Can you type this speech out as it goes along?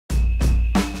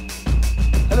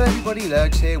everybody,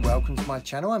 Lurgs here. Welcome to my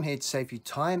channel. I'm here to save you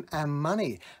time and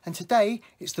money. And today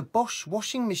it's the Bosch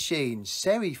washing machine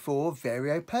Serie 4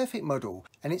 VarioPerfect model.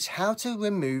 And it's how to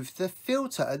remove the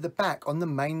filter at the back on the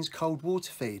mains cold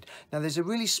water feed. Now there's a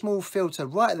really small filter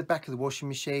right at the back of the washing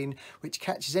machine which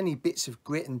catches any bits of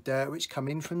grit and dirt which come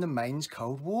in from the mains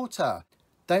cold water.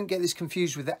 Don't get this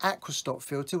confused with the AquaStop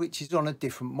filter, which is on a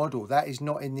different model. That is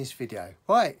not in this video.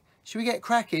 Right, should we get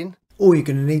cracking? All you're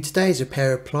going to need today is a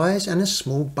pair of pliers and a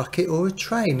small bucket or a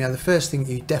tray. Now the first thing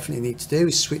you definitely need to do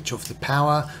is switch off the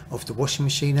power of the washing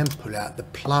machine and pull out the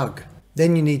plug.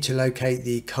 Then you need to locate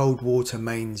the cold water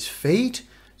mains feed.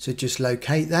 So just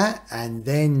locate that and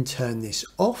then turn this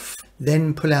off.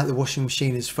 Then pull out the washing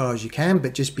machine as far as you can,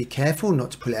 but just be careful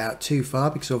not to pull it out too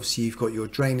far because obviously you've got your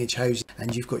drainage hose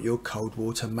and you've got your cold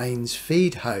water mains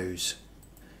feed hose.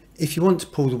 If you want to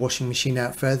pull the washing machine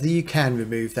out further, you can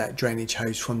remove that drainage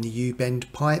hose from the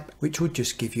U-bend pipe, which will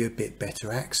just give you a bit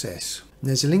better access. And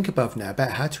there's a link above now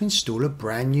about how to install a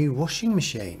brand new washing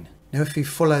machine. Now if you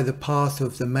follow the path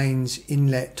of the mains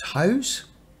inlet hose,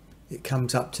 it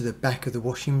comes up to the back of the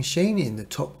washing machine in the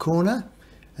top corner,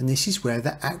 and this is where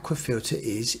the aqua filter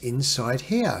is inside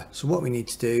here. So what we need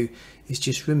to do is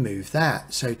just remove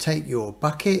that. So take your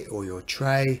bucket or your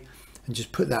tray and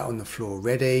just put that on the floor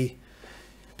ready,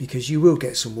 because you will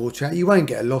get some water out. You won't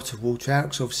get a lot of water out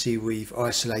because obviously we've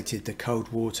isolated the cold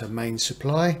water main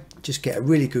supply. Just get a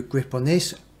really good grip on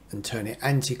this and turn it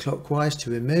anti-clockwise to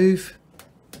remove.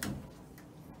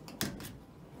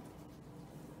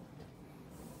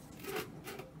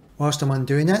 Whilst I'm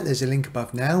undoing that, there's a link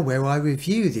above now where I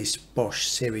review this Bosch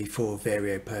Serie 4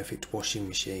 VarioPerfect washing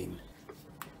machine.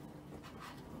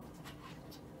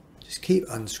 Just keep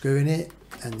unscrewing it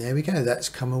and there we go, that's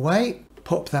come away.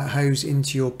 Pop that hose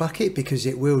into your bucket because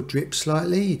it will drip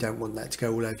slightly. You don't want that to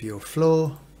go all over your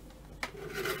floor.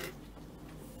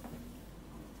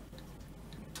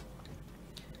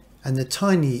 And the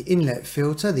tiny inlet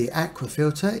filter, the aqua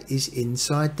filter, is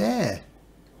inside there.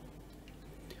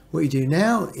 What you do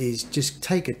now is just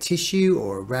take a tissue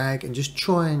or a rag and just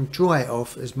try and dry it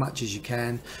off as much as you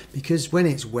can, because when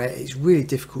it's wet it's really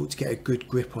difficult to get a good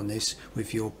grip on this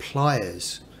with your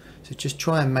pliers. So just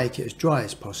try and make it as dry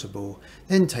as possible.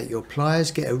 Then take your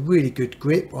pliers, get a really good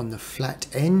grip on the flat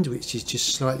end which is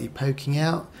just slightly poking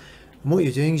out. And what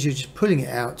you're doing is you're just pulling it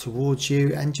out towards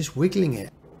you and just wiggling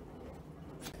it.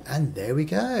 And there we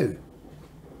go.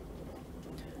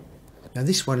 Now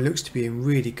this one looks to be in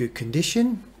really good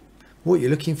condition. What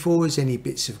you're looking for is any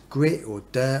bits of grit or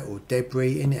dirt or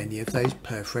debris in any of those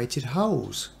perforated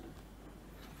holes.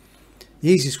 The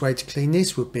easiest way to clean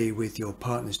this would be with your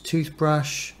partner's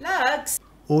toothbrush. Lurgs.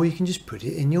 Or you can just put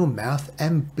it in your mouth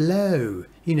and blow.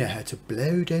 You know how to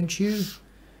blow, don't you?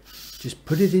 Just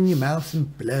put it in your mouth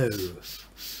and blow.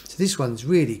 So this one's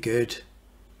really good.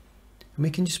 And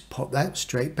we can just pop that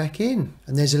straight back in.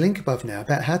 And there's a link above now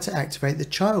about how to activate the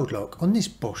child lock on this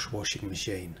Bosch washing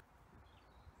machine.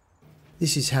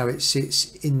 This is how it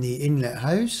sits in the inlet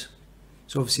hose.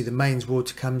 So obviously the mains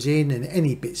water comes in and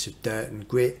any bits of dirt and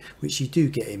grit, which you do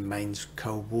get in mains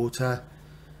cold water,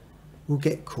 will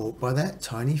get caught by that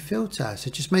tiny filter. So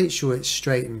just make sure it's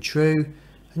straight and true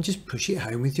and just push it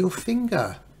home with your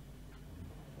finger.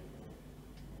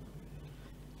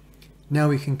 Now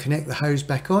we can connect the hose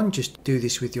back on. Just do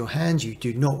this with your hands. You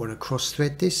do not want to cross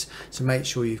thread this, so make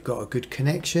sure you've got a good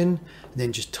connection and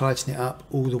then just tighten it up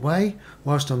all the way.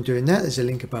 Whilst I'm doing that, there's a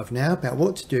link above now about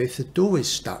what to do if the door is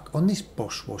stuck on this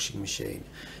Bosch washing machine.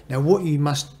 Now what you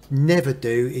must never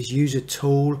do is use a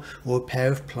tool or a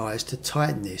pair of pliers to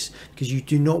tighten this, because you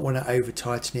do not want to over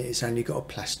tighten it. It's only got a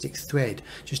plastic thread.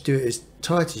 Just do it as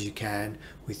tight as you can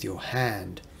with your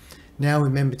hand. Now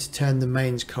remember to turn the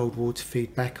mains cold water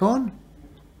feed back on.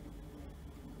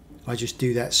 I just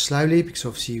do that slowly because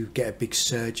obviously you get a big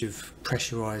surge of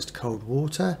pressurized cold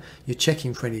water. You're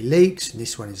checking for any leaks and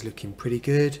this one is looking pretty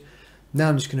good. Now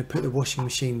I'm just going to put the washing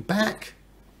machine back.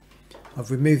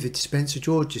 I've removed the dispenser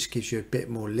drawer, just gives you a bit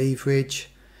more leverage.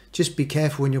 Just be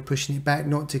careful when you're pushing it back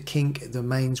not to kink the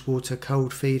mains water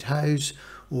cold feed hose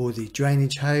or the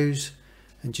drainage hose,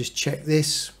 and just check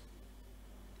this.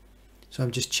 So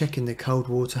I'm just checking the cold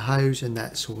water hose and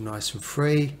that's all nice and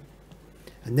free.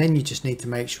 And then you just need to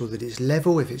make sure that it's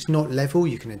level. If it's not level,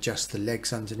 you can adjust the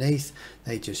legs underneath.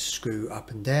 They just screw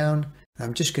up and down.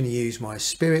 I'm just going to use my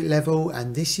spirit level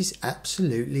and this is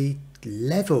absolutely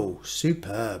level.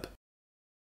 Superb.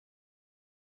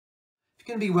 If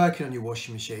you're going to be working on your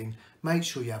washing machine, make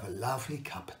sure you have a lovely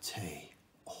cup of tea.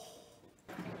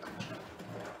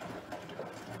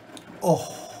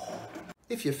 Oh.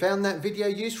 If you found that video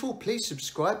useful, please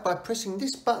subscribe by pressing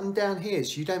this button down here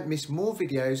so you don't miss more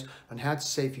videos on how to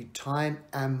save you time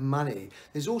and money.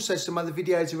 There's also some other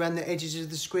videos around the edges of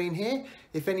the screen here.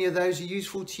 If any of those are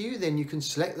useful to you, then you can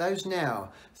select those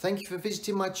now. Thank you for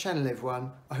visiting my channel,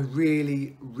 everyone. I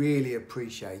really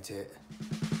appreciate it.